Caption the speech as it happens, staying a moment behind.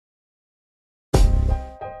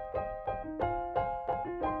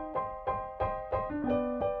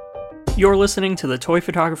You're listening to the Toy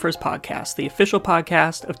Photographers Podcast, the official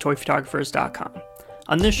podcast of ToyPhotographers.com.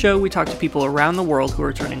 On this show, we talk to people around the world who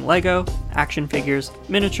are turning Lego, action figures,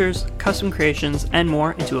 miniatures, custom creations, and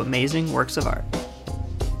more into amazing works of art.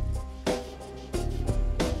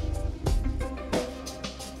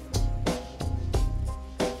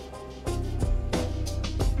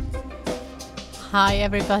 Hi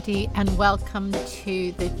everybody, and welcome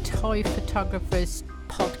to the Toy Photographers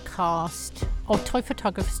Podcast, or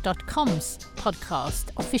ToyPhotographers.com's podcast,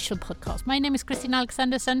 official podcast. My name is Christine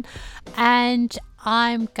Alexanderson, and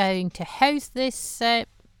I'm going to host this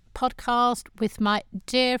podcast with my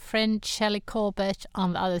dear friend Shelley Corbett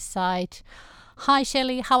on the other side. Hi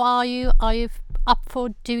Shelley, how are you? Are you up for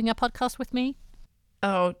doing a podcast with me?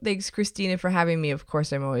 Oh, thanks, Christina, for having me. Of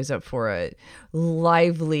course, I'm always up for a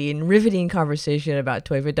lively and riveting conversation about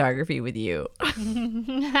toy photography with you.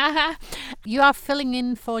 You are filling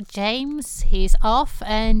in for James. He's off,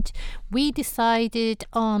 and we decided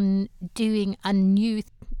on doing a new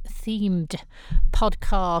themed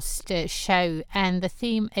podcast show, and the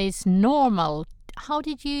theme is normal. How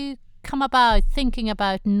did you come about thinking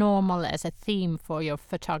about normal as a theme for your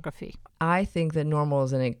photography? I think that normal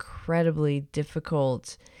is an incredibly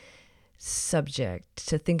difficult subject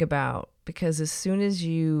to think about, because as soon as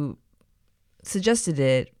you suggested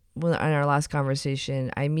it in our last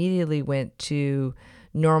conversation, I immediately went to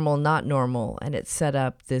normal, not normal, and it set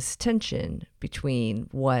up this tension between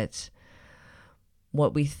what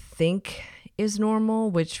we think is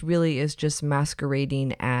normal, which really is just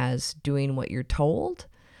masquerading as doing what you're told,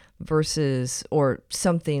 versus, or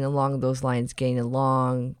something along those lines, getting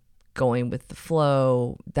along, going with the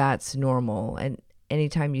flow, that's normal. And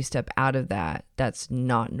anytime you step out of that, that's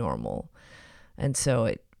not normal. And so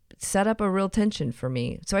it set up a real tension for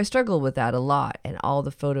me. So I struggled with that a lot. And all the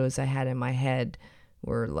photos I had in my head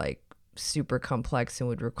were like super complex and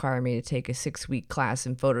would require me to take a 6-week class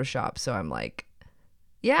in Photoshop. So I'm like,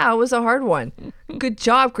 yeah, it was a hard one. Good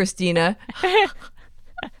job, Christina.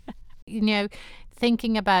 You know,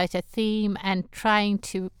 thinking about a theme and trying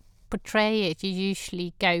to portray it, you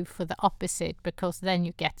usually go for the opposite, because then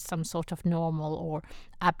you get some sort of normal or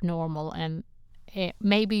abnormal, and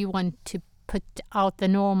maybe you want to put out the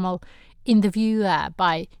normal in the viewer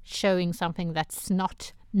by showing something that's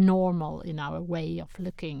not normal in our way of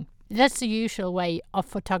looking. That's the usual way of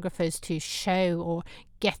photographers to show or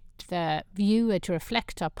get the viewer to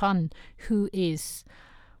reflect upon who is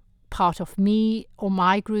part of me or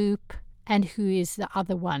my group and who is the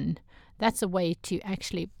other one. That's a way to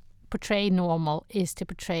actually portray normal, is to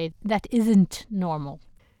portray that isn't normal.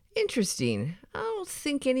 Interesting. I don't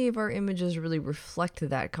think any of our images really reflect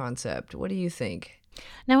that concept. What do you think?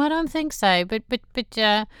 No, I don't think so. But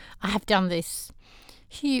I have done this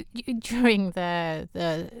during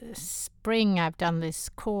the spring. I've done this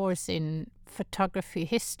course in photography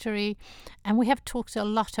history, and we have talked a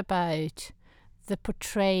lot about the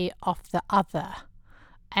portray of the other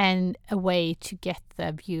and a way to get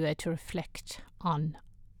the viewer to reflect on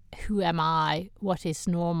who am I, what is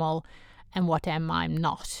normal, and what am I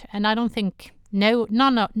not. And I don't think,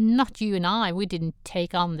 not you and I, we didn't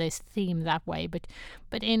take on this theme that way, but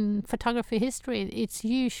in photography history, it's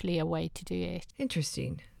usually a way to do it.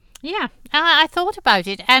 Interesting. Yeah, I thought about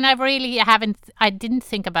it, and I didn't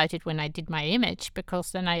think about it when I did my image,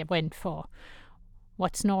 because then I went for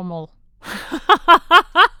what's normal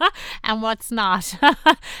and what's not,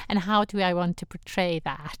 and how do I want to portray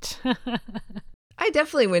that. I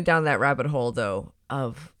definitely went down that rabbit hole, though,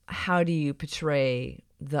 of how do you portray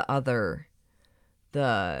the other,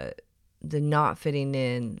 the not fitting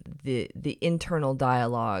in, the internal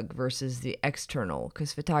dialogue versus the external,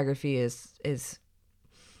 because photography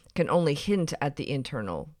can only hint at the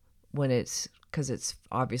internal because it's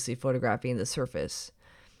obviously photographing the surface,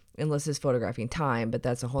 unless it's photographing time, but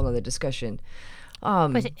that's a whole other discussion.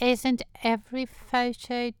 But isn't every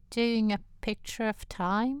photo doing a picture of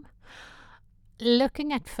time?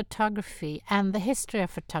 Looking at photography and the history of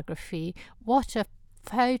photography, what a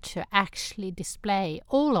photo actually display,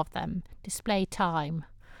 all of them display time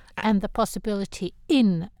and the possibility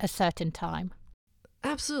in a certain time.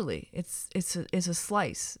 Absolutely. It's a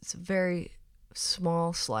slice. It's a very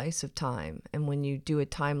small slice of time. And when you do a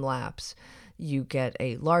time lapse, you get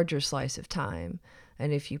a larger slice of time.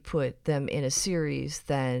 And if you put them in a series,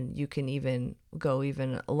 then you can even go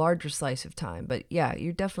a larger slice of time. But yeah,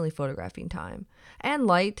 you're definitely photographing time. And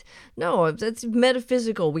light. No, that's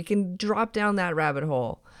metaphysical. We can drop down that rabbit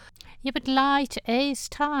hole. Yeah, but light is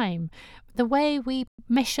time. The way we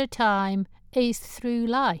measure time is through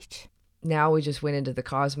light. Now we just went into the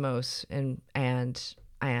cosmos and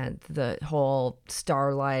and the whole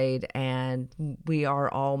starlight, and we are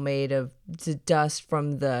all made of dust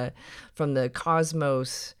from the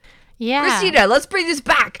cosmos. Yeah. Christina, let's bring this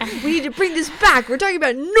back. We need to bring this back. We're talking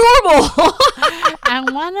about normal.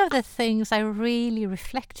 And one of the things I really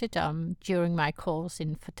reflected on during my course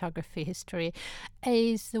in photography history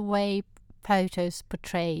is the way photos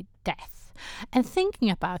portray death. And thinking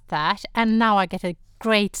about that, and now I get a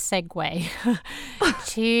great segue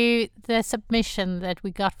to the submission that we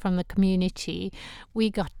got from the community. We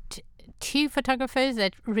got 2 photographers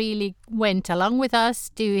that really went along with us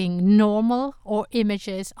doing normal or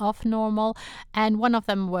images of normal, and one of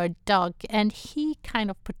them were Doug, and he kind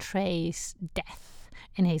of portrays death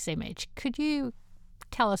in his image. Could you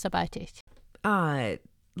tell us about it?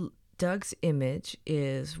 Doug's image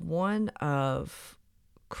is one of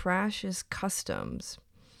Crash's customs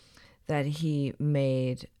that he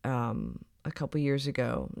made a couple years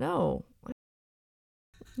ago. No,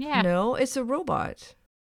 it's a robot.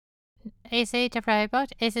 Is it a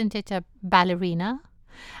robot? Isn't it a ballerina?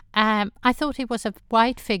 I thought it was a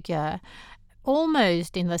white figure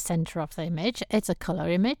almost in the center of the image. It's a color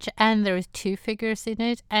image, and there is 2 figures in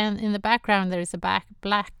it, and in the background there is a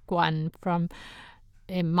black one from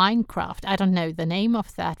Minecraft. I don't know the name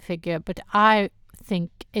of that figure, but I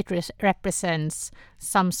think it represents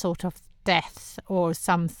some sort of death or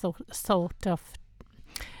some sort of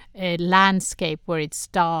landscape where it's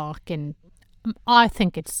dark, and I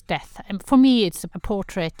think it's death. And for me, it's a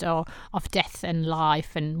portrait of death and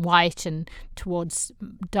life, and white and towards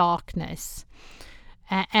darkness.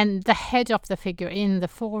 And the head of the figure in the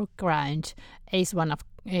foreground is one of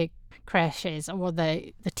Crash's, or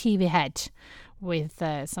the TV head with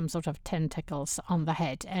some sort of tentacles on the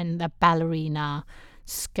head, and the ballerina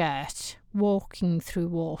skirt walking through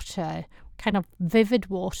water, kind of vivid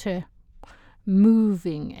water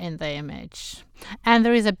moving in the image. And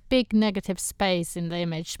there is a big negative space in the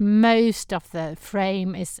image. Most of the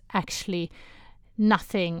frame is actually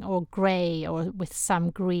nothing, or grey, or with some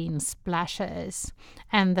green splashes,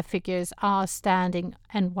 and the figures are standing,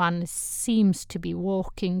 and one seems to be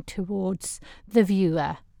walking towards the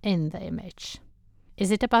viewer in the image. Is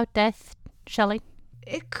it about death, Shelley?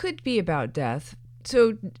 It could be about death.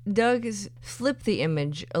 So Doug has flipped the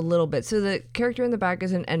image a little bit. So the character in the back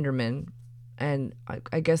is an Enderman, and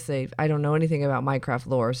I guess I don't know anything about Minecraft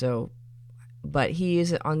lore, but he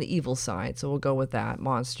is on the evil side, so we'll go with that,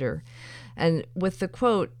 monster. And with the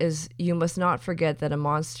quote is, "You must not forget that a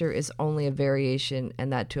monster is only a variation,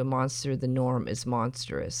 and that to a monster the norm is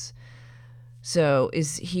monstrous." So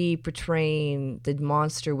is he portraying the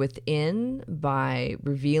monster within by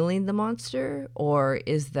revealing the monster, or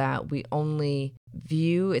is that we only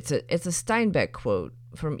view? It's a Steinbeck quote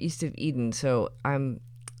from East of Eden, so I'm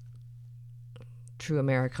true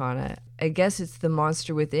Americana. I guess it's the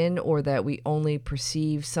monster within, or that we only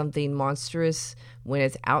perceive something monstrous when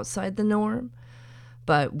it's outside the norm.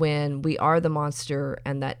 But when we are the monster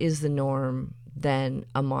and that is the norm, then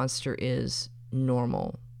a monster is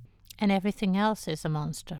normal. And everything else is a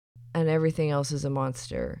monster. And everything else is a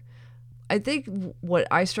monster. I think what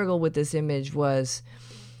I struggled with this image was,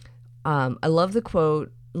 I love the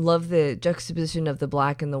quote, love the juxtaposition of the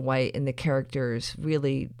black and the white and the characters.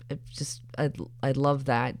 Really, I love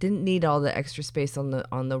that. Didn't need all the extra space on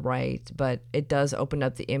the right, but it does open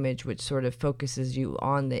up the image, which sort of focuses you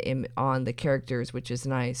on the characters, which is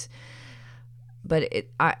nice. But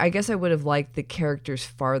I guess I would have liked the characters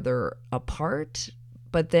farther apart.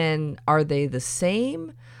 But then, are they the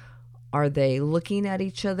same? Are they looking at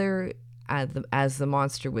each other as the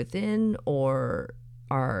monster within, or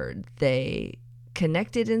are they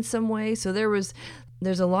connected in some way? So there's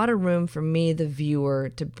a lot of room for me, the viewer,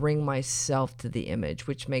 to bring myself to the image,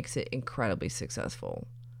 which makes it incredibly successful.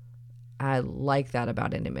 I like that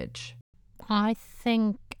about an image. I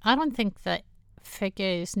don't think that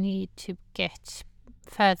figures need to get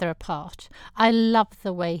further apart. I love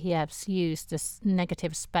the way he has used this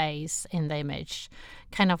negative space in the image.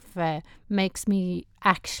 Kind of makes me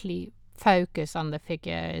actually focus on the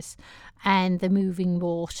figures, and the moving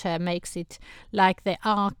water makes it like they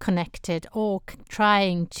are connected, or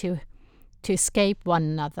trying to escape one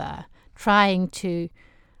another, trying to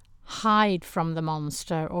hide from the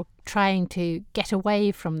monster, or trying to get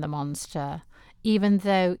away from the monster. Even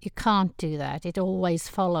though you can't do that, it always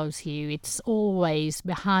follows you. It's always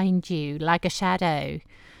behind you, like a shadow.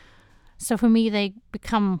 So for me, they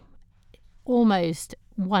become almost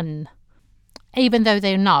one, even though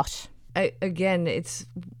they're not. Again, it's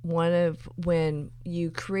one of when you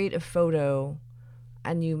create a photo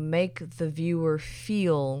and you make the viewer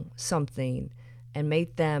feel something and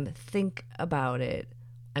make them think about it,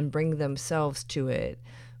 and bring themselves to it,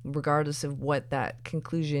 regardless of what that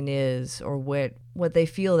conclusion is or what they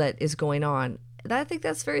feel that is going on. I think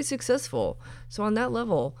that's very successful. So on that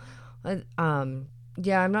level,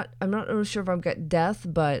 yeah, I'm not really sure if I'm getting death,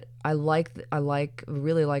 but I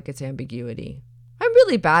really like its ambiguity. I'm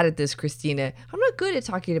really bad at this, Christina. I'm not good at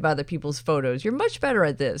talking about other people's photos. You're much better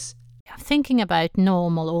at this. Thinking about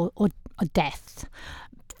normal or death,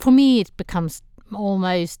 for me it becomes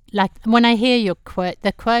almost like when I hear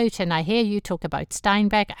the quote, and I hear you talk about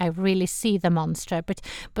Steinbeck, I really see the monster. But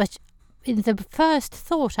the first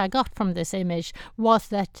thought I got from this image was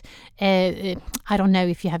that I don't know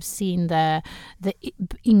if you have seen the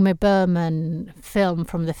Ingmar Bergman film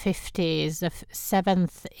from the 50s, the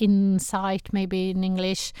Seventh Insight, maybe in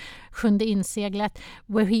English, Sjunde inseglet,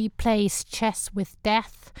 where he plays chess with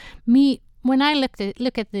death. When I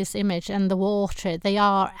look at this image and the water, they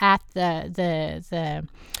are at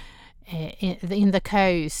in the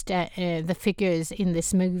coast, the figures in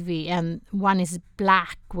this movie, and one is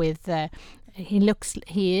black with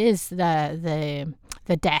he is the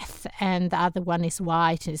death, and the other one is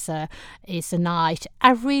white, is a knight.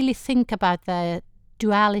 I really think about the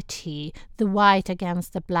duality, the white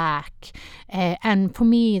against the black, and for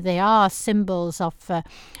me they are symbols of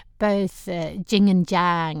both yin and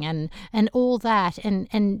yang and all that,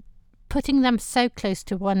 and putting them so close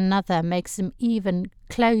to one another makes them even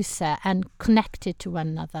closer and connected to one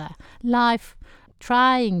another. Life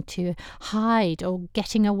trying to hide or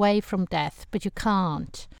getting away from death, but you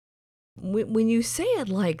can't. When you say it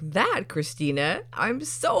like that, Christina, I'm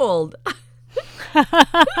sold.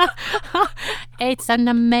 It's an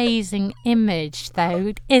amazing image,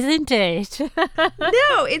 though, isn't it?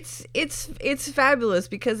 No, it's fabulous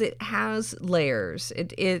because it has layers.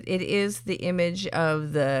 It is the image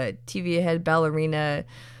of the TV head ballerina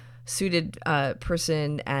suited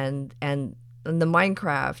person and the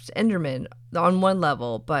Minecraft Enderman on one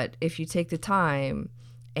level, but if you take the time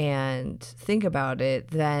and think about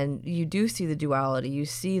it, then you do see the duality. You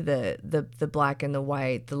see the black and the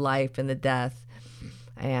white, the life and the death,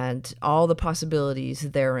 and all the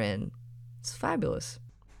possibilities therein. It's fabulous.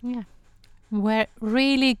 Yeah. We're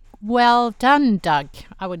really well done, Doug,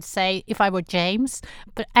 I would say, if I were James,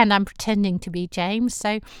 and I'm pretending to be James,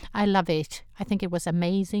 so I love it. I think it was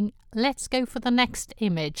amazing. Let's go for the next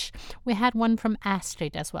image. We had one from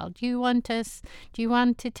Astrid as well. Do you want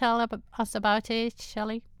to tell us about it,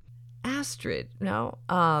 Shelley? Astrid, no.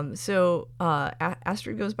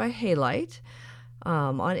 Astrid goes by Haylight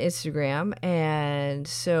on Instagram, and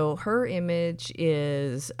so her image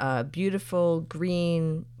is a beautiful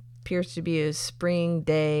green, appears to be a spring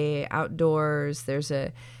day outdoors. There's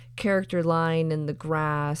a character line in the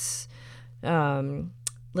grass,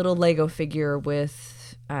 little Lego figure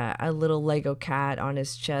with a little Lego cat on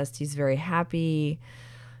his chest. He's very happy,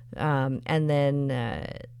 and then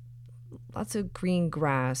lots of green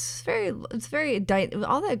grass.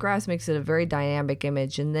 All that grass makes it a very dynamic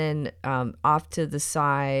image. And then off to the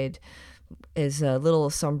side is a little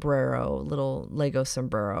Lego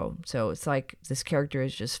sombrero. So it's like this character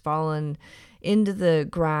is just fallen into the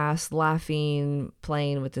grass, laughing,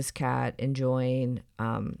 playing with this cat, enjoying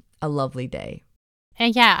a lovely day.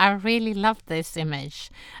 And yeah, I really loved this image.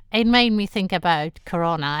 It made me think about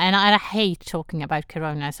Corona, and I hate talking about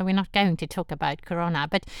Corona, so we're not going to talk about Corona.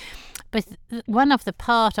 But one of the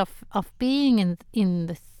part of being in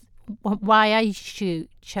the why I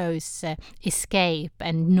chose escape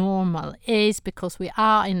and normal is because we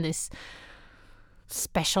are in this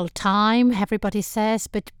special time, everybody says,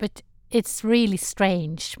 but it's really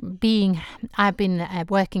strange. I've been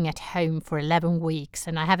working at home for 11 weeks,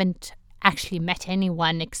 and I haven't actually met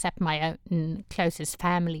anyone except my own closest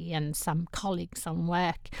family and some colleagues on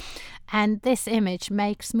work. And this image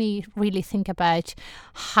makes me really think about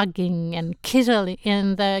hugging and cuddling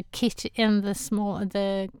in the kitty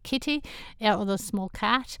or the small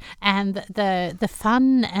cat, and the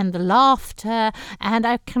fun and the laughter, and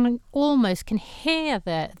I almost can hear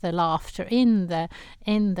the laughter in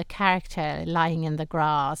the character lying in the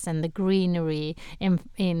grass, and the greenery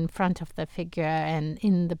in front of the figure and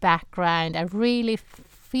in the background. I really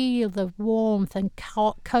feel the warmth and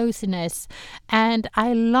coziness, and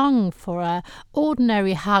I long for a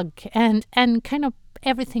ordinary hug and kind of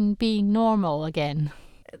everything being normal again.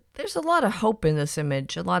 There's a lot of hope in this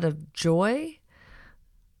image, a lot of joy,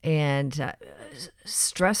 and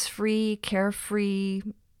stress-free, carefree.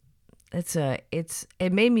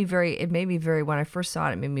 It made me very, when I first saw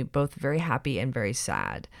it made me both very happy and very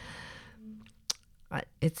sad.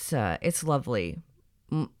 It's lovely.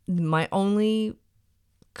 My only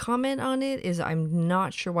comment on it is I'm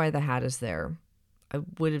not sure why the hat is there. I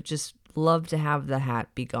would have just love to have the hat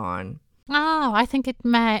be gone. Oh, I think it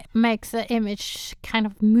makes the image kind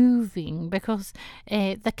of moving because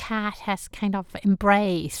the cat has kind of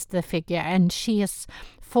embraced the figure and she is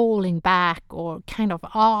falling back or kind of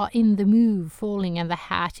in the move, falling, and the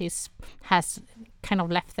hat has kind of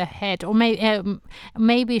left the head. Or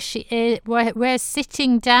maybe she we're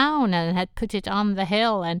sitting down and had put it on the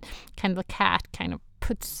hill, and kind of the cat kind of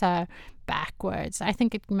puts her backwards. I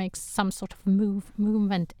think it makes some sort of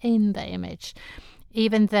movement in the image.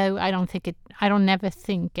 Even though I don't never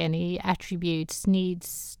think any attributes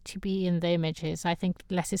needs to be in the images. I think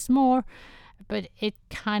less is more, but it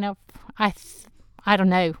kind of, I don't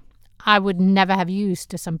know. I would never have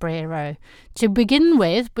used a sombrero to begin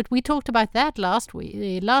with, but we talked about that last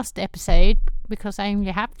episode, because I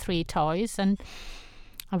only have 3 toys, and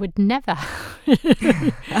I would never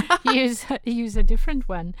use a different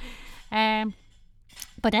one.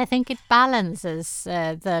 But I think it balances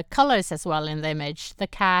the colors as well in the image. The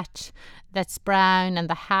cat that's brown and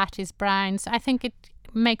the hat is brown. So I think it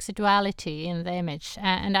makes a duality in the image.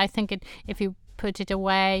 And I think if you put it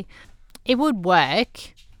away, it would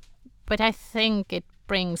work. But I think it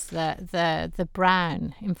brings the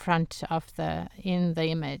brown in front of in the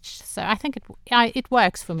image. So I think it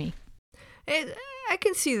works for me. I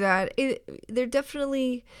can see that.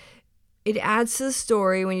 It adds to the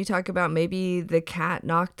story when you talk about maybe the cat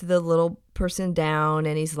knocked the little person down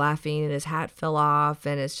and he's laughing and his hat fell off,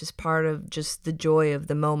 and it's just part of just the joy of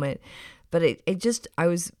the moment. But I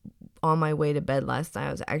was on my way to bed last night.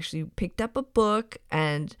 I was actually picked up a book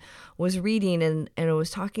and was reading, and it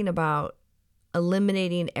was talking about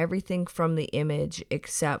eliminating everything from the image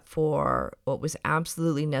except for what was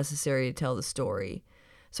absolutely necessary to tell the story.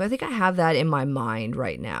 So I think I have that in my mind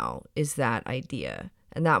right now, is that idea.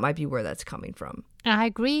 And that might be where that's coming from. I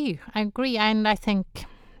agree. And I think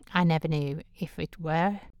I never knew if it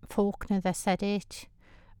were Faulkner that said it,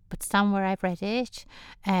 but somewhere I've read it,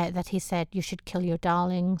 that he said you should kill your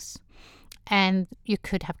darlings. And you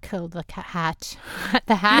could have killed the hat.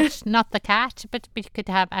 The hat, not the cat, but you could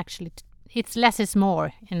have actually... It's less is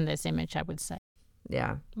more in this image, I would say.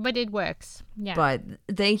 Yeah. But it works. Yeah. But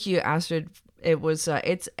thank you, Astrid. It was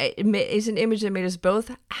it's an image that made us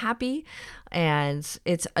both happy, and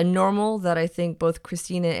it's a normal that I think both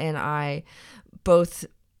Christina and I both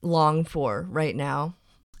long for right now.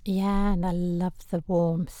 Yeah, and I love the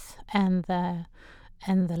warmth and the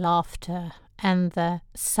laughter and the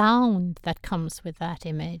sound that comes with that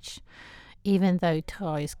image. Even though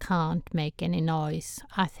toys can't make any noise,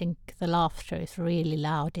 I think the laughter is really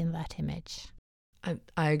loud in that image.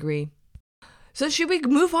 I agree. So should we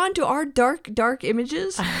move on to our dark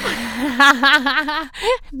images?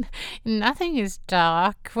 Nothing is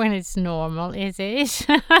dark when it's normal, is it?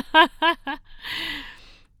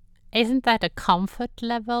 Isn't that a comfort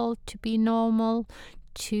level to be normal,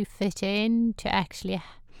 to fit in, to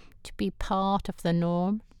be part of the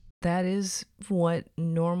norm? That is what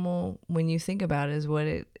normal, when you think about it, is what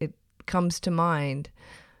it comes to mind.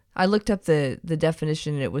 I looked up the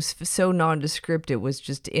definition, and it was so nondescript. It was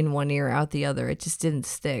just in one ear, out the other. It just didn't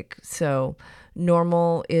stick. So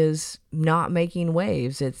normal is not making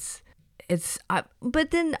waves.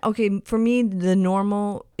 But then, okay, for me, the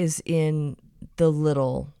normal is in the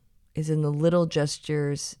little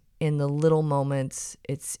gestures, in the little moments.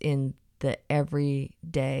 It's in the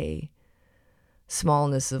everyday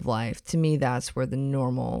smallness of life. To me, that's where the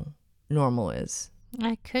normal is.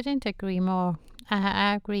 I couldn't agree more.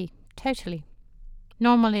 I agree totally.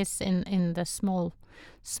 Normal is in the small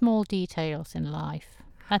details in life.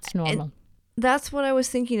 That's normal. And that's what I was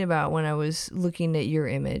thinking about when I was looking at your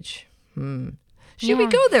image. Should we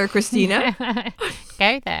go there, Christina?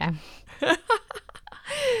 Go there.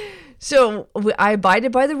 So I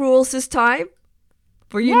abided by the rules this time.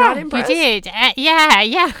 Were you not impressed? You did.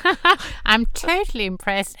 Yeah. I'm totally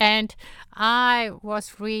impressed. And I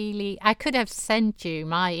could have sent you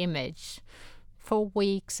my image 4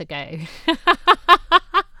 weeks ago.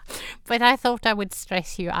 But I thought I would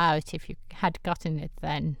stress you out if you had gotten it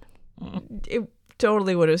then. It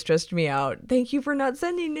totally would have stressed me out. Thank you for not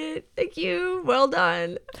sending it. Thank you. Well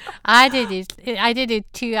done. I did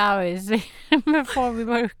it 2 hours before we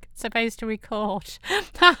were supposed to record.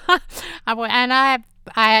 And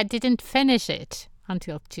I didn't finish it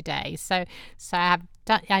until today. So I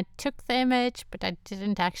took the image, but I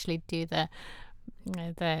didn't actually do the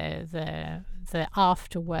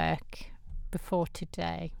after work before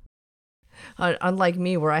today. Unlike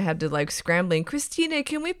me, where I had to scrambling, Christina,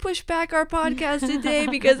 can we push back our podcast today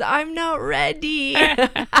because I'm not ready?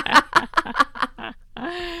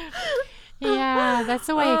 Yeah, that's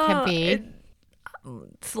the way it can be.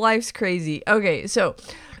 Life's crazy. Okay, so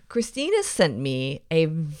Christina sent me a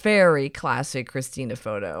very classic Christina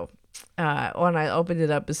photo. When I opened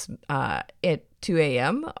it up at 2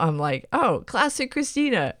 a.m., I'm like, oh, classic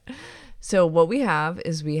Christina. So what we have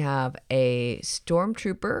is a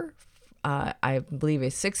stormtrooper, I believe a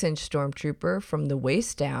 6-inch stormtrooper from the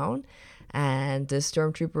waist down. And the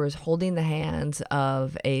stormtrooper is holding the hands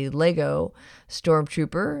of a Lego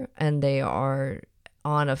stormtrooper, and they are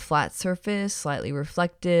on a flat surface, slightly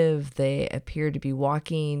reflective. They appear to be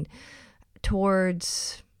walking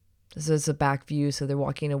towards, this is a back view, so they're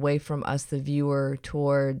walking away from us, the viewer,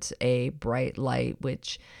 towards a bright light,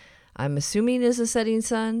 which I'm assuming is a setting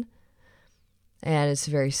sun. And it's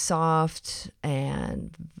very soft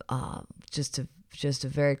and just a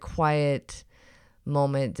very quiet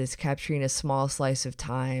moment that's capturing a small slice of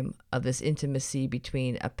time of this intimacy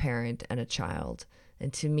between a parent and a child.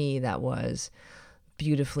 And to me, that was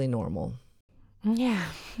beautifully normal. Yeah.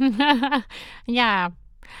 Yeah.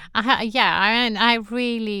 I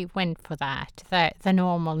really went for that. The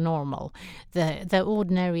normal, the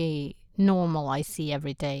ordinary normal I see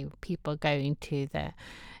every day. People going to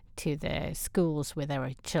the schools with their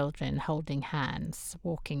children, holding hands,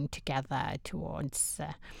 walking together towards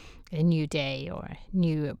a new day or a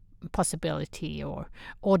new possibility or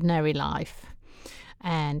ordinary life.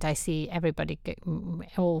 And I see everybody,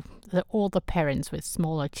 all the parents with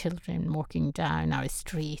smaller children walking down our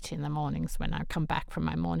street in the mornings when I come back from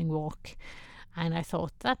my morning walk. And I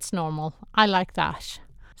thought, that's normal. I like that.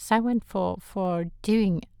 So I went for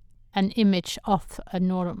doing an image of a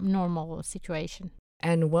normal situation.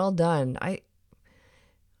 And well done.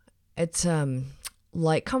 It's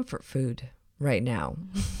like comfort food right now.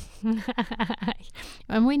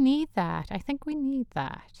 And we need that. I think we need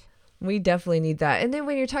that. We definitely need that. And then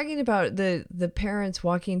when you're talking about the parents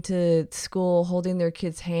walking to school, holding their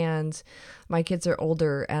kids' hands, my kids are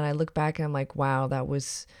older, and I look back and I'm like, wow,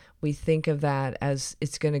 we think of that as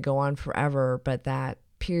it's going to go on forever. But that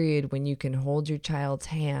period when you can hold your child's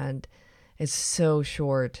hand is so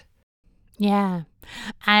short. Yeah.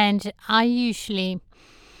 And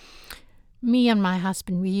me and my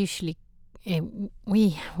husband, we usually, we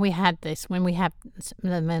had this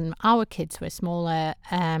when our kids were smaller,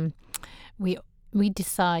 we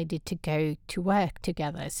decided to go to work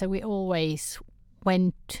together. So we always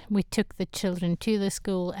we took the children to the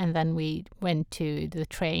school, and then we went to the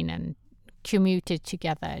train and commuted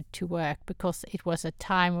together to work, because it was a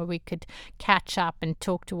time where we could catch up and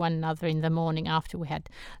talk to one another in the morning after we had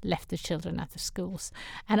left the children at the schools.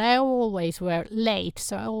 And I always were late,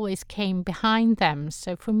 so I always came behind them.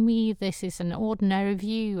 So for me, this is an ordinary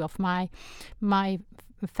view of my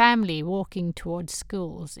family walking towards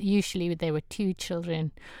schools. Usually there were 2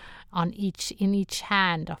 children in each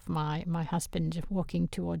hand of my husband walking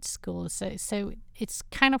towards school. So it's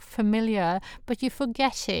kind of familiar, but you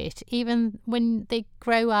forget it. Even when they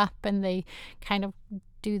grow up and they kind of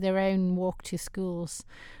do their own walk to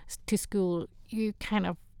school, you kind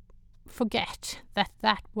of forget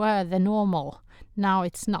that were the normal. Now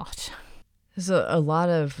it's not. There's a lot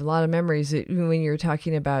of memories when you're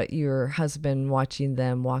talking about your husband watching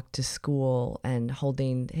them walk to school and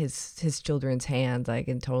holding his children's hands. I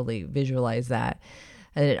can totally visualize that.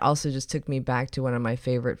 And it also just took me back to one of my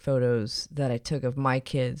favorite photos that I took of my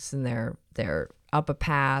kids, and they're up a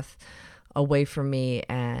path away from me,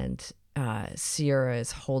 and Sierra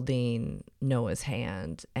is holding Noah's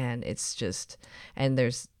hand, and it's just, and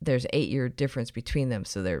there's 8-year difference between them,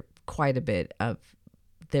 so they're quite a bit of.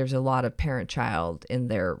 There's a lot of parent-child in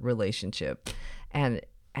their relationship, and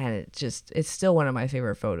it's still one of my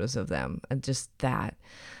favorite photos of them, and just that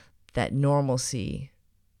normalcy,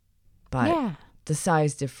 but yeah. The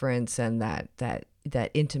size difference and that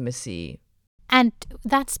intimacy, and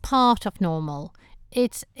that's part of normal.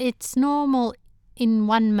 It's normal in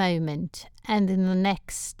one moment, and in the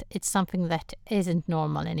next, it's something that isn't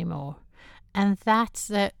normal anymore, and that's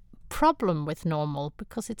the problem with normal,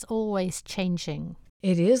 because it's always changing.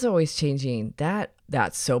 It is always changing.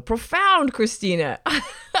 That's so profound, Christina.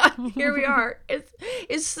 Here we are.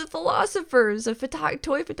 It's the philosophers of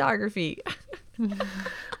toy photography.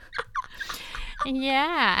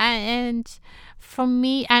 Yeah, and for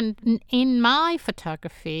me, and in my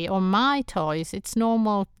photography or my toys, it's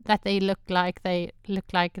normal that they look like they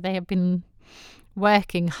have been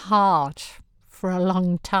working hard for a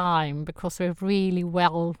long time, because they're really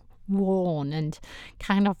well worn and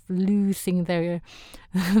kind of losing the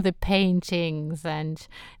paintings, and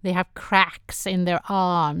they have cracks in their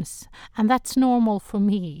arms, and that's normal for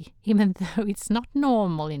me, even though it's not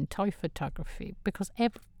normal in toy photography, because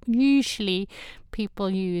usually people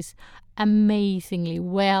use amazingly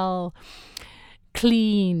well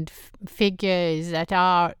cleaned figures that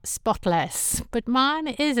are spotless, but mine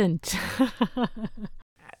isn't.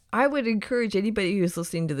 I would encourage anybody who's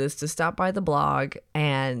listening to this to stop by the blog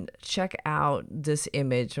and check out this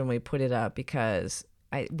image when we put it up, because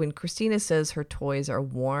when Christina says her toys are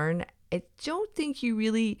worn, I don't think you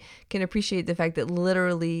really can appreciate the fact that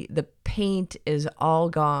literally the paint is all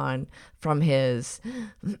gone from his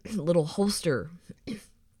little holster.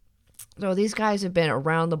 So these guys have been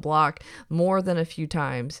around the block more than a few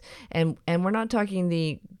times. And we're not talking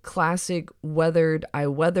the classic I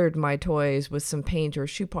weathered my toys with some paint or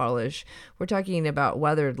shoe polish. We're talking about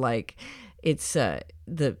weathered like it's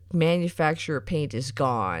the manufacturer paint is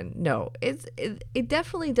gone. No, it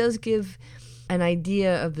definitely does give an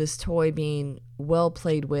idea of this toy being well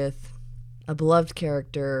played with, a beloved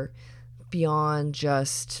character beyond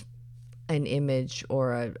just an image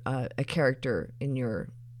or a character in your...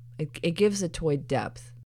 It gives a toy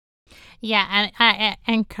depth. Yeah, and I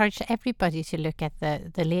encourage everybody to look at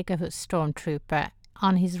the Lego Stormtrooper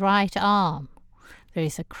on his right arm. There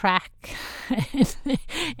is a crack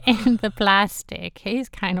in the plastic. He's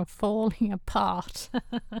kind of falling apart.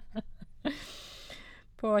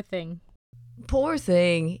 Poor thing. Poor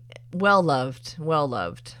thing. Well loved. Well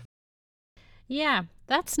loved. Yeah,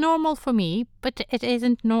 that's normal for me, but it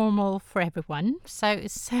isn't normal for everyone. So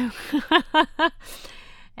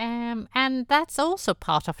and that's also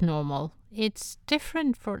part of normal. It's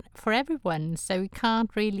different for everyone, so we can't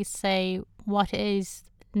really say what is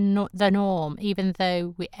the norm, even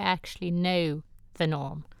though we actually know the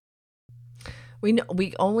norm.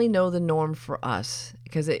 We only know the norm for us,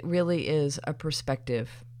 because it really is a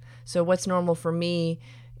perspective. So what's normal for me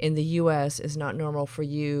in the US is not normal for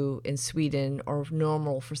you in Sweden, or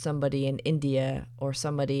normal for somebody in India, or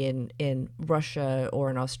somebody in Russia or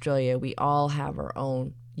in Australia. We all have our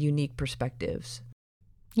own unique perspectives.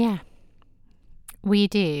 Yeah, we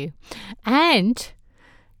do. And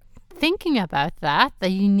thinking about that, the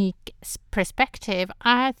unique perspective,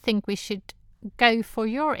 I think we should go for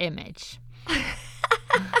your image.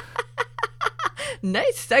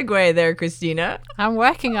 Nice segue there, Christina. I'm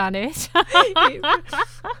working on it.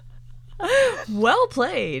 Well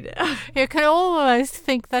played. You can almost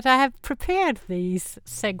think that I have prepared these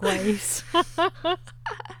segues.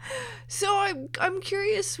 So I'm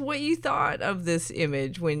curious what you thought of this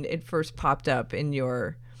image when it first popped up in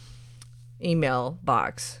your email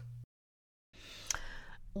box.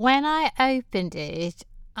 When I opened it,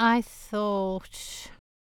 I thought,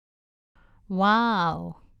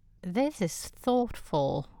 wow, this is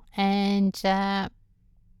thoughtful. And I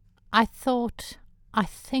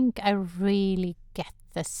think I really get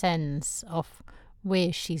the sense of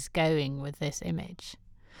where she's going with this image.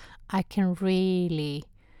 I can really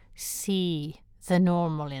see the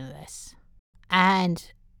normal in this.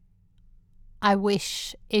 And I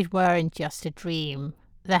wish it weren't just a dream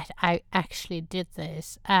that I actually did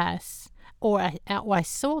this or I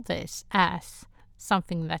saw this as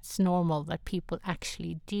something that's normal that people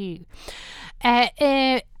actually do.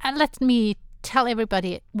 Let me tell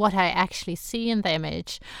everybody what I actually see in the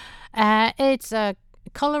image. It's a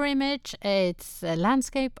color image, it's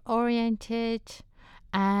landscape oriented,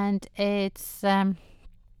 and it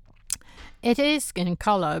is in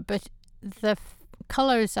color, but the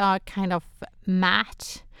colors are kind of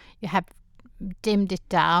matte. You have dimmed it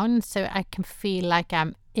down so I can feel like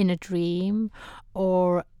I'm in a dream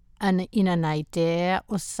or in an idea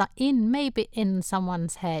or maybe in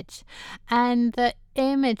someone's head. And the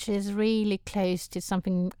image is really close to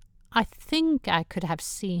something I think I could have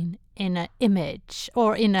seen in an image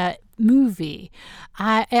or in a movie.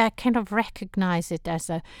 I kind of recognize it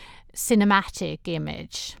as a cinematic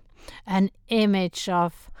image, an image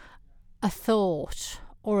of a thought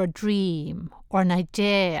or a dream or an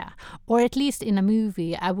idea, or at least in a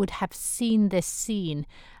movie I would have seen this scene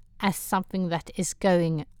as something that is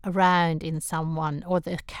going around in someone or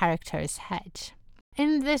the character's head.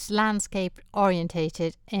 In this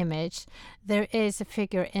landscape-orientated image, there is a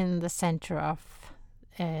figure in the center of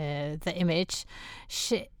the image.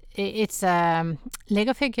 It's a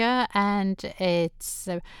Lego figure, and it's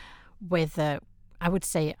with I would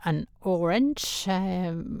say an orange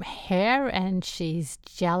hair, and she's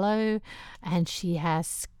yellow, and she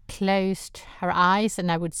has closed her eyes,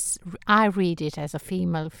 and I read it as a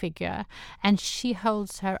female figure, and she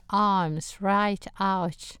holds her arms right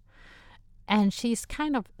out, and she's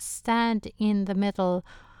kind of standing in the middle.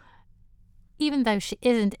 Even though she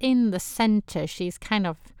isn't in the center, she's kind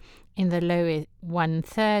of in the lower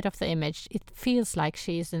 1/3 of the image. It feels like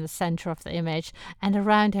she is in the center of the image, and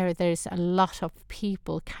around her there's a lot of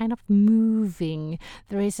people kind of moving.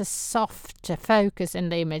 There is a soft focus in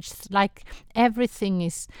the image, like everything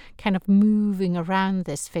is kind of moving around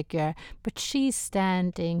this figure, but she's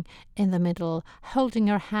standing in the middle, holding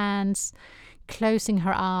her hands, closing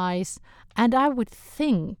her eyes, and I would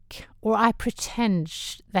think, or I pretend,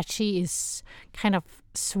 that she is kind of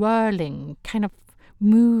swirling, kind of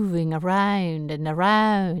moving around and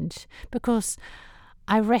around, because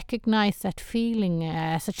I recognize that feeling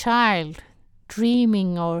as a child,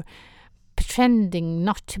 dreaming or pretending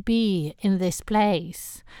not to be in this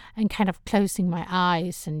place, and kind of closing my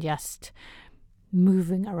eyes and just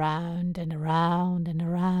moving around and around and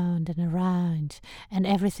around and around, and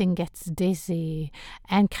everything gets dizzy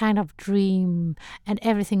and kind of dream, and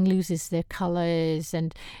everything loses their colors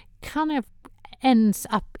and kind of ends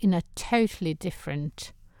up in a totally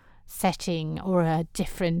different setting or a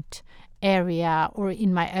different area, or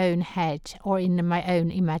in my own head or in my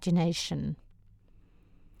own imagination.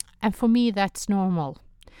 And for me, that's normal.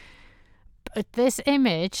 But this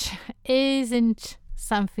image isn't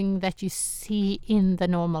something that you see in the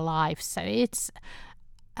normal life. So it's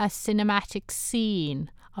a cinematic scene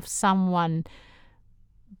of someone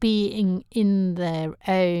being in their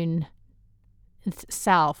own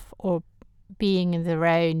self, or being in their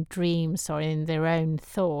own dreams or in their own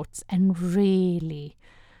thoughts, and really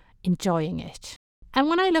enjoying it. And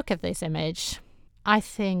when I look at this image, I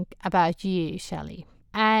think about you, Shelley.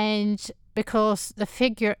 And because the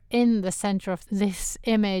figure in the center of this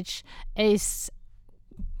image is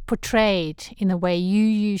portrayed in a way you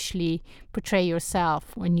usually portray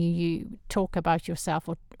yourself when you talk about yourself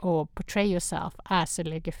or portray yourself as a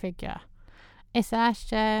Lego figure. Is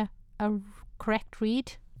that a correct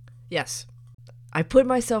read? Yes. I put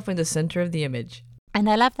myself in the center of the image. And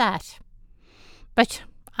I love that. But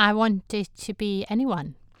I want it to be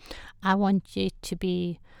anyone. I want it to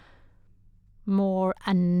be more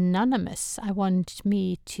anonymous. I want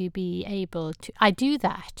me to be able to... I do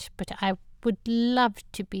that, but I would love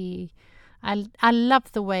to be... I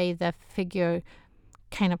love the way the figure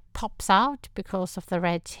kind of pops out because of the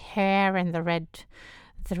red hair and the red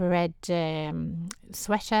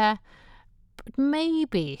sweater. But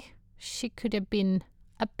maybe she could have been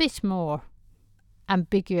a bit more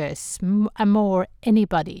ambiguous, a more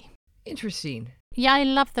anybody. Interesting. Yeah, I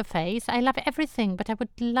love the face. I love everything, but I would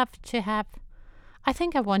love to have... I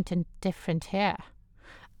think I want a different hair.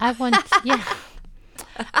 I want... yeah.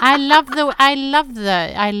 I love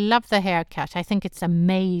the haircut. I think it's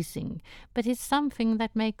amazing, but it's something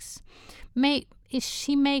that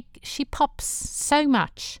she pops so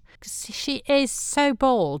much. She is so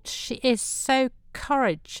bold. She is so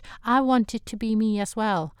courage. I want it to be me as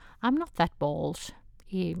well. I'm not that bold.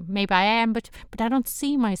 Maybe I am, but I don't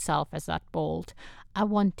see myself as that bold. I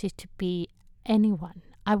want it to be anyone.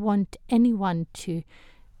 I want anyone to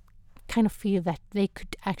kind of feel that they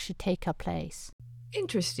could actually take her place.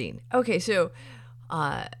 Interesting. Okay, so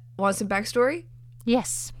want some backstory?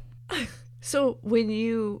 Yes. So when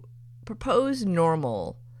you proposed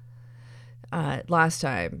normal last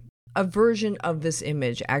time, a version of this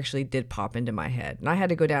image actually did pop into my head. And I had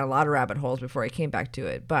to go down a lot of rabbit holes before I came back to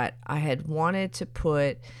it. But I had wanted to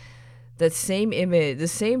put that same image, the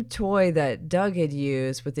same toy that Doug had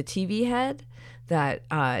used with the TV head that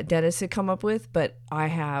Dennis had come up with. But I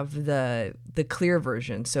have the clear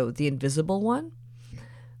version, so the invisible one.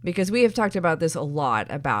 Because we have talked about this a lot,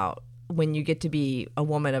 about when you get to be a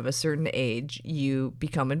woman of a certain age, you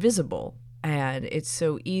become invisible. And it's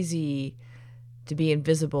so easy to be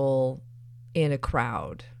invisible in a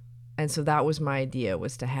crowd. And so that was my idea,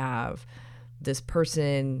 was to have this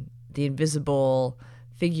person, the invisible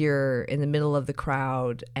figure, in the middle of the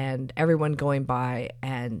crowd and everyone going by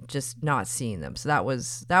and just not seeing them. So that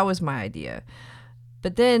was my idea.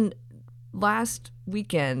 But then last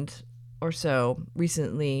weekend or so,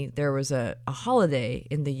 recently, there was a holiday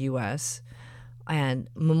in the U.S. and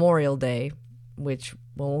Memorial Day, which,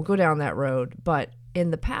 well, we'll go down that road. But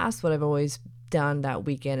in the past, what I've always done that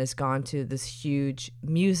weekend is gone to this huge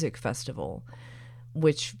music festival,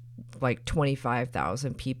 which like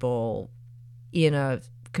 25,000 people in a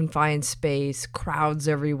confined space, crowds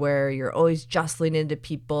everywhere. You're always jostling into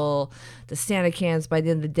people. The Santa cans by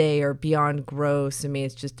the end of the day are beyond gross. I mean,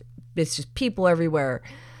 it's just people everywhere.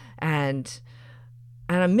 And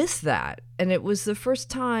I miss that. And it was the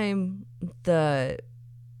first time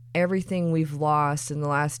everything we've lost in the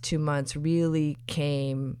last 2 months really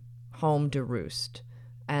came home to roost.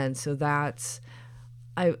 And so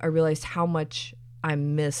I realized how much I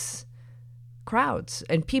miss crowds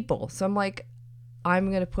and people. So I'm like, I'm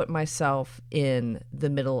going to put myself in the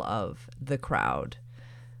middle of the crowd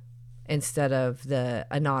instead of the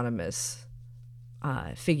anonymous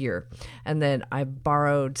figure. And then I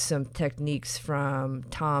borrowed some techniques from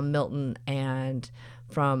Tom Milton and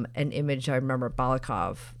from an image I remember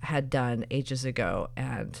Balakov had done ages ago.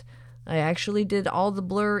 And I actually did all the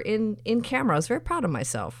blur in camera. I was very proud of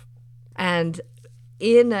myself. And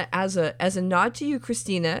as a nod to you,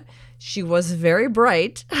 Christina, she was very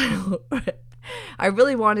bright. I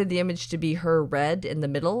really wanted the image to be her red in the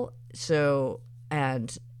middle,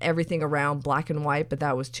 and everything around black and white, but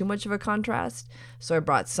that was too much of a contrast. So I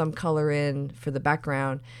brought some color in for the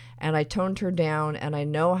background, and I toned her down, and I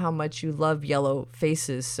know how much you love yellow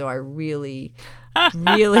faces, so I really,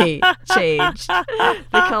 really changed the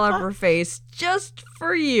color of her face just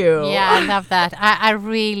for you. Yeah, I love that. I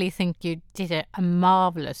really think you did a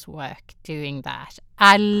marvelous work doing that.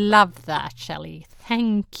 I love that, Shelley.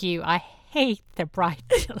 Thank you. I hate the bright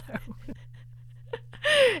yellow.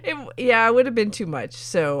 It would have been too much.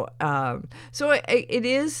 So it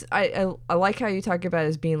is. I like how you talk about it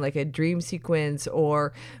as being like a dream sequence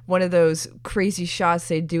or one of those crazy shots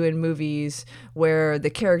they do in movies where the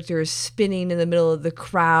character is spinning in the middle of the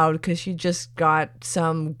crowd because she just got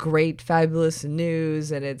some great, fabulous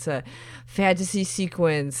news, and it's a fantasy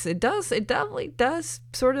sequence. It definitely does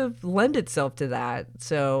sort of lend itself to that.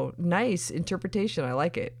 So nice interpretation. I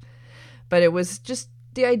like it. But it was just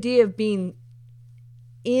the idea of being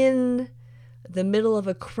in the middle of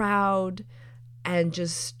a crowd and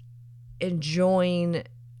just enjoying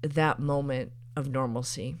that moment of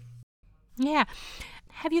normalcy. Yeah.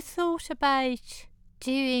 Have you thought about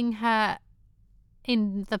doing her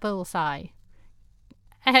in the bullseye?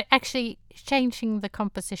 Actually changing the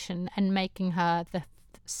composition and making her the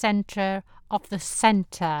center of the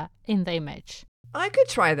center in the image? I could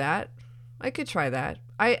try that.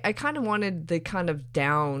 I kind of wanted the kind of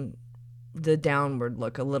downward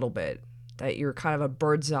look a little bit, that you're kind of a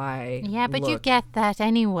bird's eye but look. You get that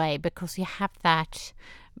anyway because you have that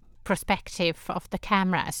perspective of the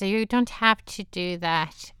camera, so you don't have to do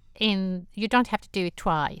that you don't have to do it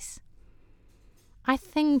twice. I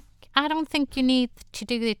don't think you need to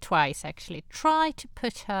do it twice. Actually, try to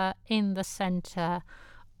put her in the center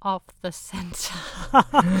of the center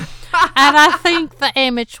and I think the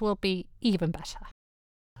image will be even better.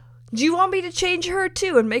 Do you want me to change her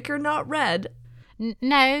too and make her not red?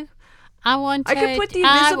 No, I could put the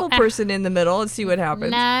invisible person in the middle and see what happens.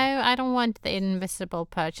 No, I don't want the invisible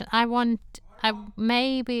person.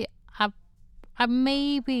 Maybe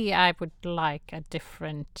I would like a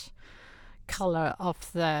different color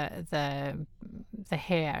of the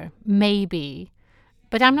hair, maybe,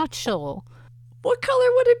 but I'm not sure. What color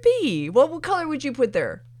would it be? What color would you put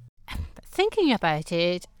there? Thinking about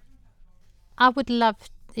it, I would love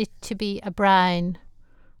it to be a brown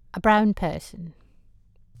person,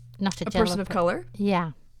 not a person of color.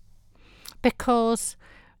 Yeah, because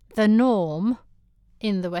the norm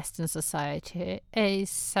in the Western society is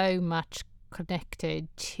so much connected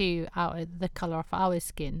to the color of our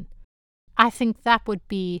skin. I think that would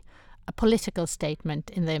be a political statement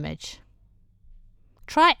in the image.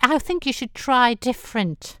 I think you should try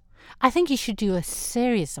different. I think you should do a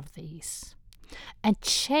series of these and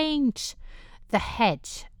change the head.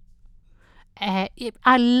 I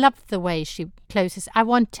love the way she closes. I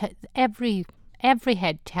want every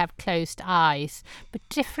head to have closed eyes, but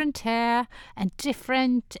different hair and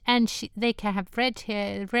different, and they can have red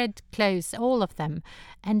hair, red clothes, all of them,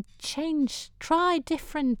 and try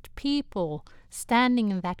different people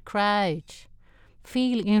standing in that crowd.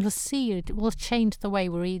 You'll see it will change the way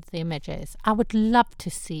we read the images. I would love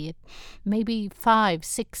to see it. Maybe 5,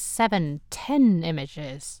 6, 7, 10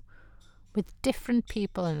 images with different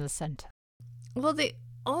people in the center. Well, they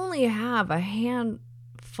only have a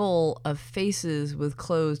handful of faces with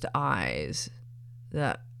closed eyes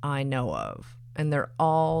that I know of, and they're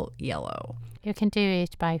all yellow. You can do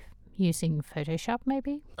it by using Photoshop,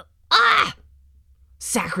 maybe?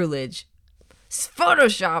 Sacrilege!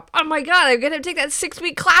 Photoshop! Oh my god, I'm gonna take that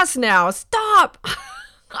 6-week class now! Stop!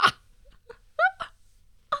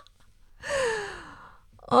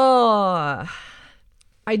 Oh,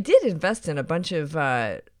 I did invest in a bunch of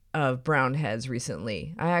brown heads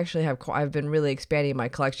recently. I actually I've been really expanding my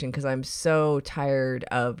collection because I'm so tired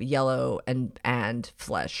of yellow and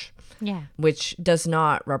flesh. Yeah. Which does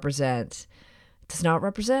not represent.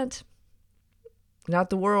 Not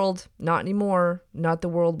the world, not anymore. Not the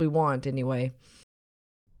world we want anyway.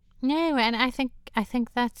 No, and I think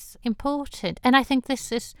that's important. And I think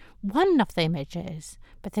this is one of the images,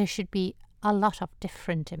 but there should be a lot of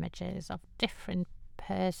different images of different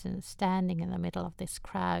person standing in the middle of this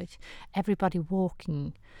crowd, everybody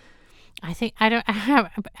walking.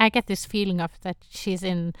 I get this feeling of that she's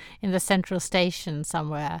in the central station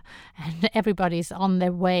somewhere, and everybody's on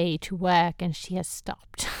their way to work, and she has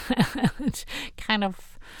stopped, kind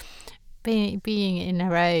of being in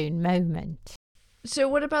her own moment. So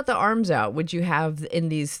what about the arms out? Would you have in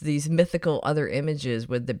these mythical other images,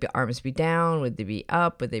 would the arms be down? Would they be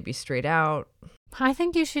up? Would they be straight out? I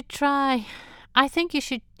think you should try. I think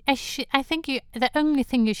the only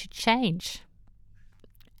thing you should change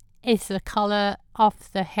is the color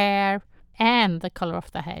of the hair and the color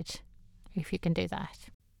of the head, if you can do that.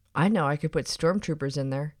 I know I could put stormtroopers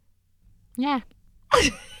in there. Yeah.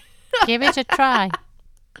 Give it a try.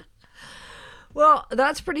 Well,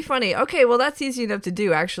 that's pretty funny. Okay, well, that's easy enough to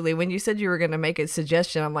do, actually. When you said you were going to make a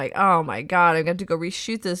suggestion, I'm like, oh my God, I'm going to go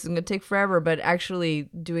reshoot this. It's going to take forever. But actually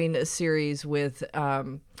doing a series with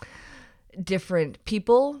different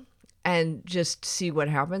people and just see what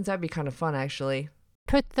happens, that'd be kind of fun, actually.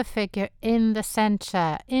 Put the figure in the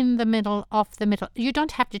center, in the middle of the middle. You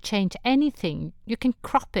don't have to change anything. You can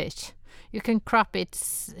crop it. You can crop it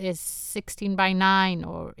as 16 by 9,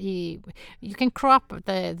 or you can crop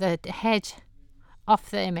the head of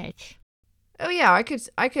the image. Oh yeah, I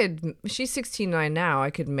could. She's 16:9 now.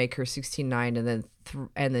 I could make her 16:9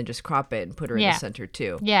 and then just crop it and put her in the center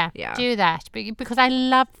too. Yeah, do that because I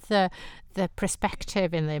love the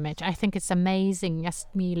perspective in the image. I think it's amazing,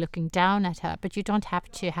 just me looking down at her. But you don't have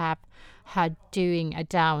to have her doing a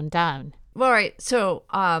down. Well, all right. So,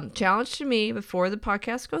 challenge to me before the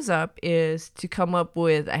podcast goes up is to come up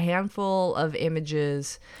with a handful of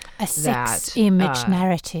images. A 6-image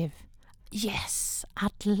narrative. Yes,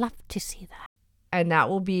 I'd love to see that. And that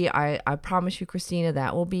will be, I promise you, Christina,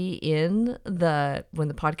 that will be when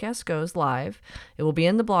the podcast goes live. It will be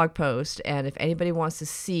in the blog post. And if anybody wants to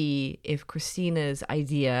see if Christina's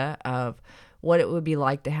idea of what it would be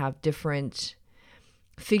like to have different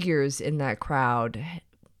figures in that crowd,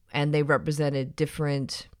 and they represented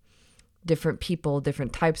different people,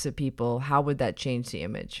 different types of people, how would that change the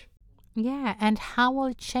image? Yeah, and how will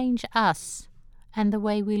it change us and the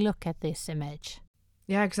way we look at this image?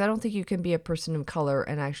 Yeah, because I don't think you can be a person of color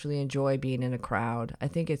and actually enjoy being in a crowd. I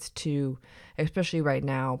think it's too, especially right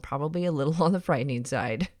now, probably a little on the frightening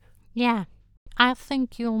side. Yeah, I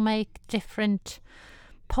think you'll make different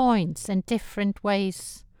points and different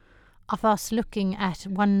ways of us looking at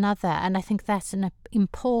one another, and I think that's an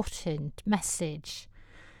important message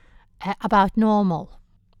about normal,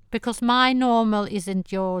 because my normal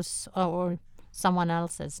isn't yours or someone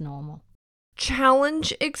else's normal.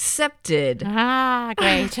 Challenge accepted. Ah,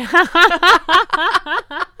 great.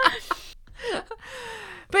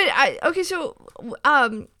 But okay, so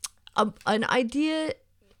an idea.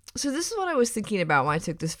 So this is what I was thinking about when I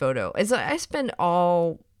took this photo. Is I spent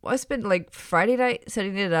like Friday night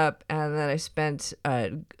setting it up, and then I spent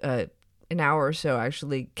an hour or so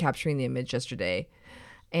actually capturing the image yesterday,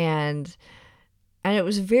 and it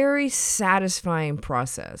was a very satisfying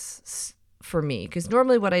process for me, because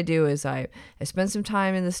normally what I do is I spend some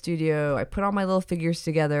time in the studio, I put all my little figures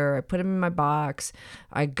together, I put them in my box,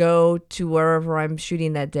 I go to wherever I'm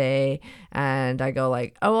shooting that day, and I go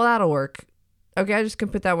like, oh, well, that'll work. Okay, I just can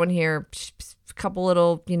put that one here, a couple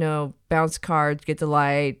little, bounce cards, get the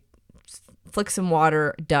light, flick some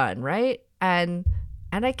water, done, right? And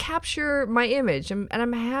I capture my image, and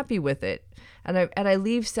I'm happy with it, and I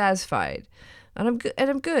leave satisfied, and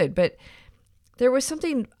I'm good. But there was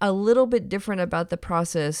something a little bit different about the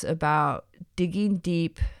process, about digging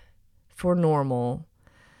deep for normal,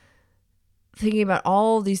 thinking about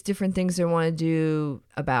all these different things I want to do,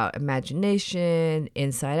 about imagination,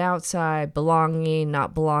 inside, outside, belonging,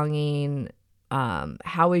 not belonging,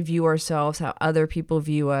 how we view ourselves, how other people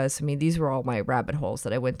view us. I mean, these were all my rabbit holes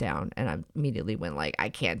that I went down, and I immediately went like, I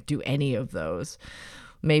can't do any of those.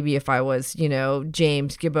 Maybe if I was,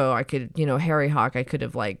 James Gibbo, I could, Harry Hawk, I could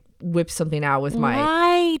have like whipped something out with my...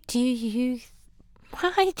 Why do you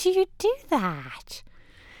do that?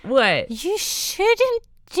 What? You shouldn't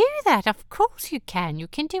do that. Of course you can. You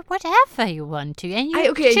can do whatever you want to. And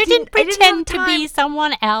you shouldn't pretend to be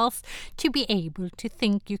someone else to be able to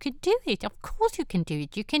think you can do it. Of course you can do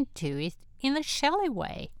it. You can do it in a shallow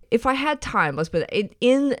way. If I had time, let's put it,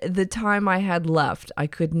 in the time I had left, I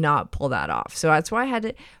could not pull that off. So that's why I had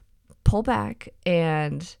to pull back.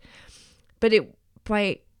 But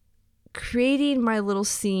by creating my little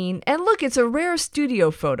scene, and look, it's a rare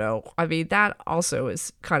studio photo. I mean, that also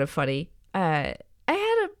is kind of funny. I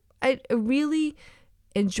really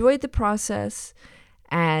enjoyed the process,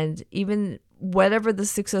 and even whatever the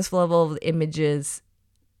success level of the image is,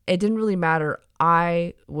 it didn't really matter.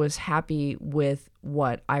 I was happy with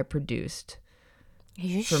what I produced.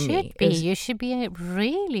 You for should me. be. You should be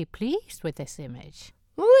really pleased with this image.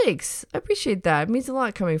 Well, thanks. I appreciate that. It means a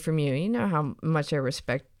lot coming from you. You know how much I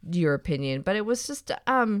respect your opinion, but it was just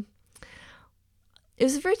it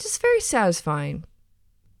was very satisfying.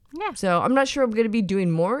 Yeah. So I'm not sure I'm going to be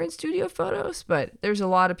doing more in studio photos, but there's a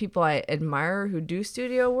lot of people I admire who do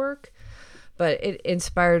studio work. But it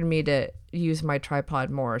inspired me to use my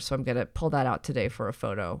tripod more, so I'm going to pull that out today for a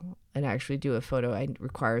photo and actually do a photo that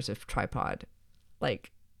requires a tripod.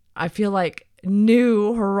 Like, I feel like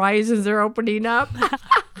new horizons are opening up.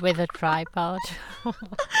 With a tripod.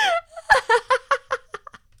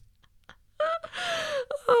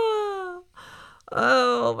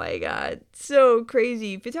 Oh my God. So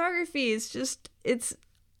crazy. Photography is just, it's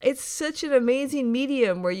such an amazing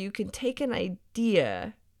medium where you can take an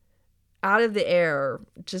idea out of the air,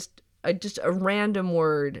 just a random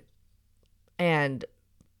word, and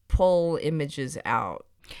pull images out.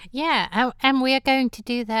 Yeah, and we are going to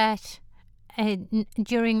do that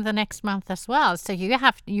during the next month as well. So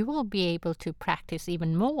you will be able to practice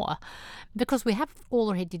even more, because we have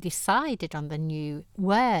already decided on the new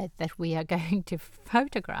word that we are going to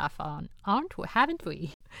photograph on, haven't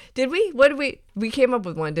we? Did we? What did we came up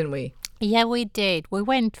with one, didn't we? Yeah, we did.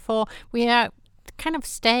 We are kind of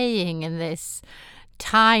staying in this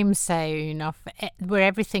time zone of where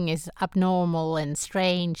everything is abnormal and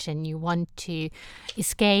strange, and you want to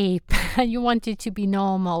escape and you want it to be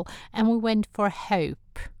normal, and we went for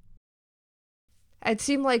hope. It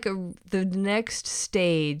seemed like the next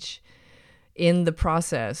stage in the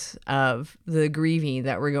process of the grieving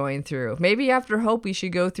that we're going through. Maybe after hope we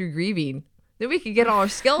should go through grieving, then we could get all our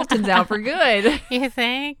skeletons out for good. You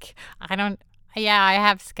think? Yeah, I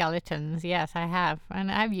have skeletons. Yes, I have, and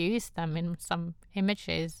I've used them in some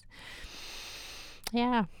images.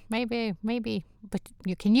 Yeah, maybe, but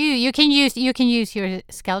you can use your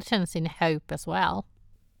skeletons in hope as well.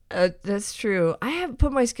 That's true. I have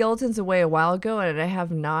put my skeletons away a while ago, and I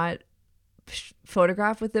have not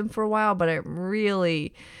photographed with them for a while. But I'm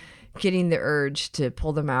really getting the urge to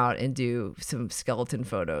pull them out and do some skeleton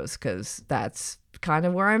photos, because that's kind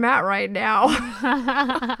of where I'm at right now.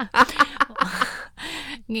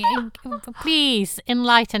 Please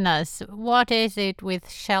enlighten us. What is it with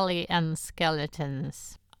Shelley and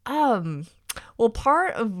skeletons? Well,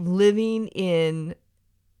 part of living in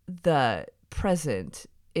the present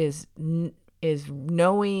is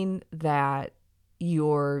knowing that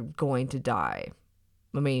you're going to die.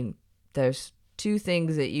 I mean, there's two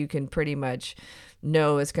things that you can pretty much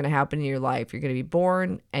know is going to happen in your life. You're going to be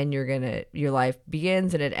born, and your life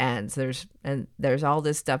begins and it ends. There's all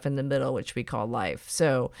this stuff in the middle, which we call life.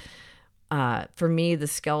 So, for me, the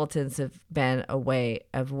skeletons have been a way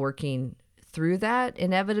of working through that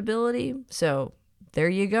inevitability. So there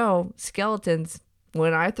you go. Skeletons.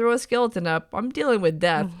 When I throw a skeleton up, I'm dealing with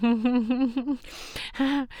death.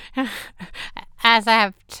 As I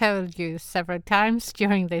have told you several times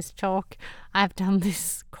during this talk, I've done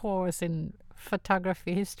this course in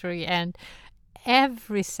photography history, and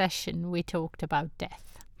every session we talked about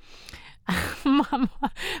death.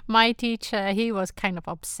 My teacher, he was kind of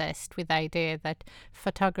obsessed with the idea that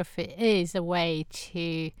photography is a way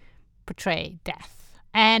to portray death.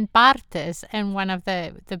 And Barthes, and one of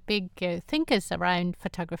the big thinkers around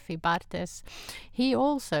photography, Barthes, he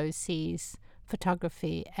also sees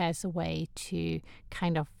photography as a way to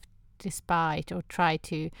kind of despite or try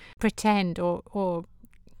to pretend or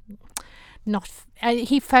not.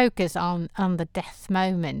 He focuses on the death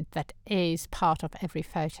moment that is part of every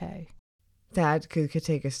photo. That could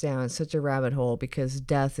take us down such a rabbit hole, because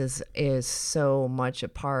death is so much a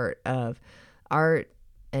part of art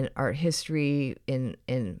and art history in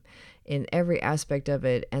every aspect of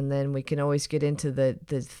it. And then we can always get into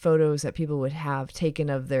the photos that people would have taken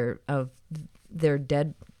of their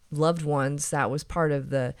dead loved ones. That was part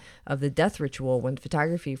of the death ritual when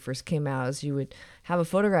photography first came out, is you would have a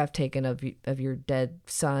photograph taken of your dead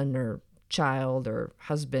son or child or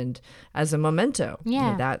husband as a memento.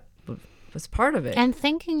 Yeah, that was part of it. And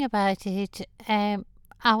thinking about it,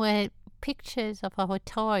 our pictures of our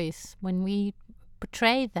toys, when we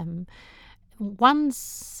portray them,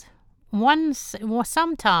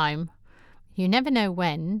 sometime, you never know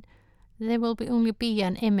when, there will only be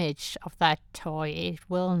an image of that toy. It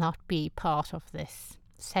will not be part of this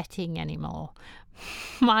setting anymore.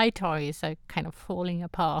 My toys are kind of falling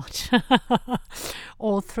apart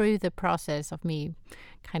all through the process of me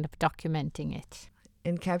kind of documenting it.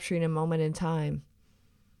 And capturing a moment in time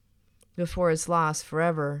before it's lost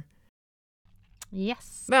forever.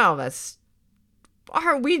 Yes. Well, that's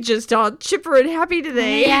Aren't we just all chipper and happy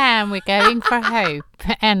today? Yeah, and we're going for hope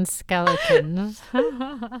and skeletons.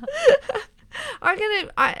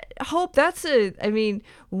 I hope that's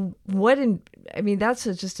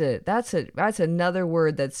another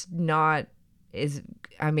word that's not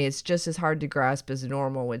it's just as hard to grasp as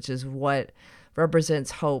normal, which is what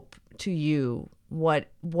represents hope to you. What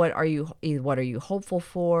are you hopeful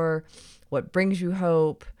for? What brings you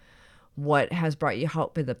hope? What has brought you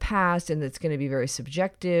hope in the past? And it's going to be very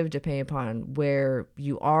subjective depending upon where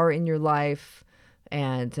you are in your life.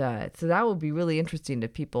 And so that will be really interesting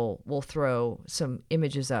if people will throw some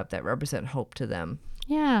images up that represent hope to them.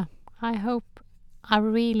 Yeah, I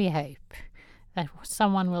really hope that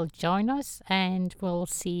someone will join us and we'll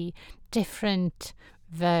see different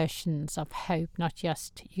versions of hope, not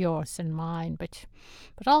just yours and mine, but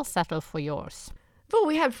I'll settle for yours. Well,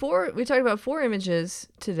 we talked about 4 images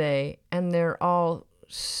today, and they're all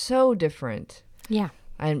so different. Yeah.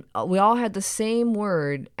 And we all had the same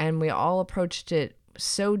word, and we all approached it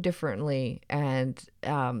so differently, and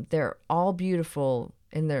they're all beautiful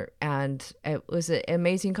and it was an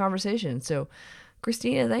amazing conversation. So,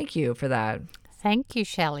 Christina, thank you for that. Thank you,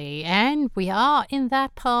 Shelley. And we are in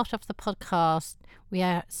that part of the podcast. We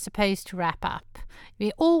are supposed to wrap up.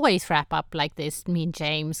 We always wrap up like this, me and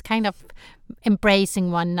James, kind of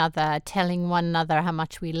embracing one another, telling one another how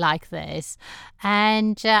much we like this.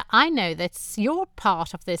 And I know that your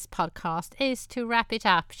part of this podcast is to wrap it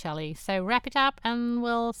up, Shelley. So wrap it up and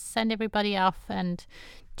we'll send everybody off and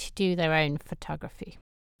to do their own photography.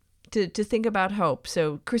 To think about hope.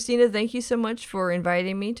 So, Christina, thank you so much for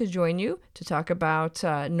inviting me to join you to talk about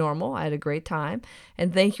normal. I had a great time.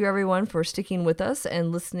 And thank you, everyone, for sticking with us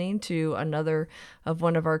and listening to another of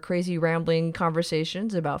one of our crazy rambling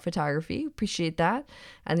conversations about photography. Appreciate that.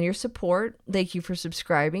 And your support. Thank you for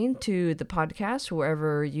subscribing to the podcast,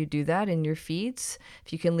 wherever you do that in your feeds.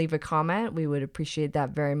 If you can leave a comment, we would appreciate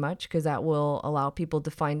that very much because that will allow people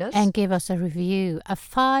to find us. And give us a review, a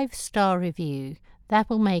 5-star review. That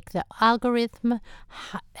will make the algorithm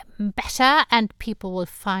better and people will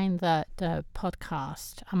find the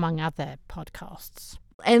podcast among other podcasts.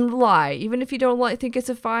 And lie. Even if you don't think it's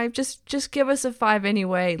a 5, just give us a 5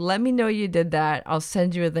 anyway. Let me know you did that. I'll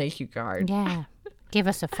send you a thank you card. Yeah, give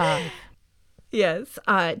us a 5. Yes.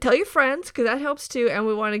 Tell your friends because that helps too. And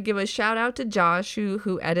we want to give a shout out to Josh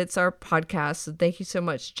who edits our podcast. So thank you so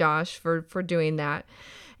much, Josh, for doing that.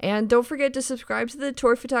 And don't forget to subscribe to the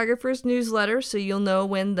Toy Photographers newsletter so you'll know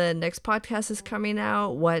when the next podcast is coming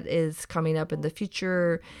out, what is coming up in the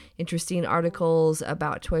future, interesting articles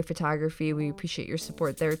about toy photography. We appreciate your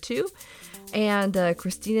support there too. And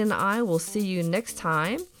Christina and I will see you next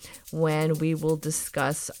time when we will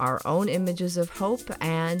discuss our own images of hope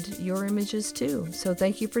and your images too. So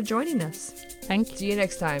thank you for joining us. Thank you. See you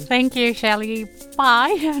next time. Thank you, Shelley.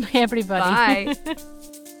 Bye, everybody. Bye.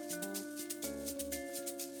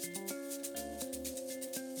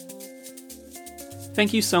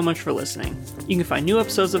 Thank you so much for listening. You can find new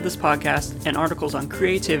episodes of this podcast and articles on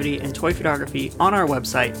creativity and toy photography on our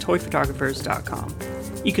website, toyphotographers.com.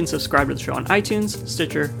 You can subscribe to the show on iTunes,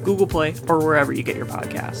 Stitcher, Google Play, or wherever you get your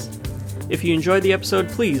podcasts. If you enjoyed the episode,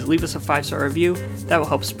 please leave us a 5-star review. That will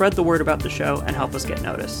help spread the word about the show and help us get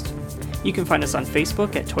noticed. You can find us on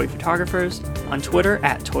Facebook at Toy Photographers, on Twitter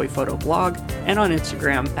at ToyPhotoblog, and on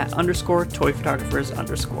Instagram at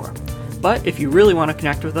 _ToyPhotographers_. But if you really want to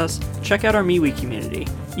connect with us, check out our MeWe community.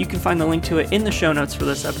 You can find the link to it in the show notes for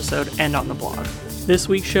this episode and on the blog. This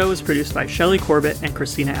week's show is produced by Shelley Corbett and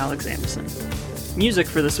Christina Alexanderson. Music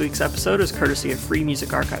for this week's episode is courtesy of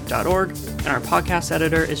freemusicarchive.org, and our podcast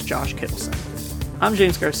editor is Josh Kittleson. I'm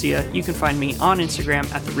James Garcia. You can find me on Instagram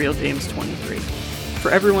at TheRealJames23.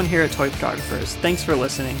 For everyone here at Toy Photographers, thanks for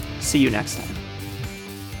listening. See you next time.